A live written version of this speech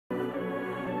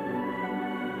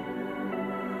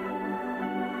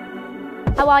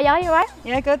How are you? You alright?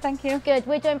 Yeah, good, thank you. Good.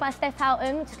 We're joined by Steph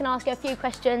Houghton. Just going to ask you a few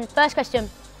questions. First question,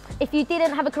 if you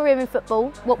didn't have a career in football,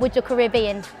 what would your career be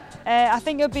in? I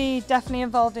think it'd be definitely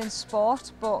involved in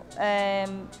sport, but I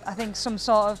think some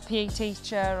sort of PE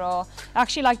teacher, or I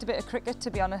actually liked a bit of cricket,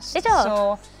 to be honest. Did you?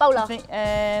 So Bowler? I think,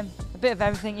 a bit of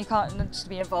everything. You can't just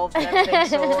be involved in everything,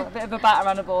 so a bit of a batter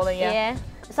and a bowler, yeah.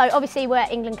 So obviously we're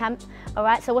at England camp,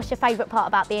 alright, so what's your favourite part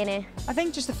about being here? I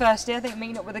think just the first day, I think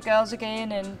meeting up with the girls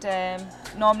again, and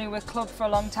normally we're clubbed for a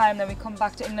long time, then we come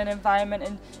back to England environment,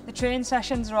 and the training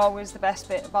sessions are always the best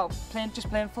bit about just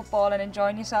playing football and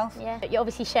enjoying yourself. Yeah. You're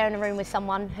obviously sharing a room with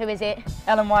someone. Who is it?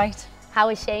 Ellen White. How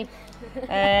is she?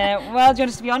 Well, do you want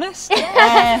us to be honest?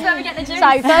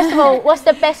 So first of all, what's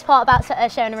the best part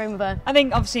about sharing a room with her? I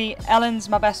think obviously Ellen's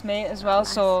my best mate as well,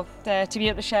 so to be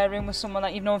able to share a room with someone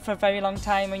that you've known for a very long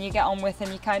time and you get on with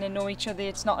and you kind of know each other,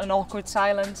 it's not an awkward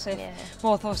silence if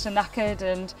both of us are knackered,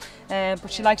 and but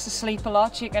she likes to sleep a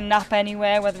lot. She can nap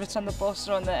anywhere, whether it's on the bus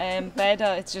or on the bed,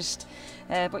 or it's just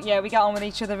but yeah, we get on with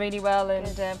each other really well, and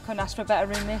couldn't ask for a better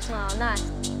roommate. Oh, nice.